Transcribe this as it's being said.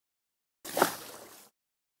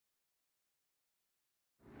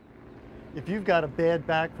If you've got a bad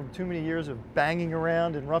back from too many years of banging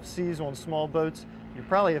around in rough seas on small boats, you're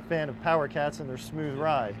probably a fan of powercats and their smooth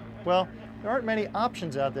ride. Well, there aren't many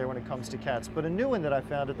options out there when it comes to cats, but a new one that I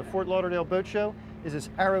found at the Fort Lauderdale Boat Show is this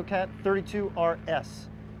ArrowCat 32RS.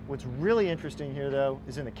 What's really interesting here, though,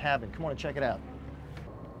 is in the cabin. Come on and check it out.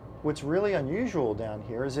 What's really unusual down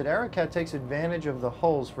here is that ArrowCat takes advantage of the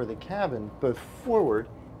hulls for the cabin, both forward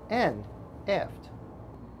and aft.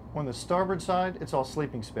 On the starboard side, it's all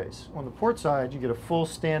sleeping space. On the port side, you get a full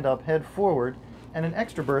stand-up head forward and an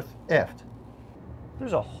extra berth aft.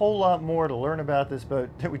 There's a whole lot more to learn about this boat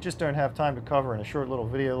that we just don't have time to cover in a short little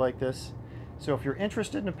video like this. So if you're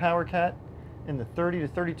interested in a powercat in the 30 to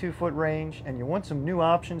 32 foot range and you want some new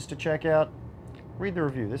options to check out, read the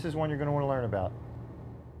review. This is one you're going to want to learn about.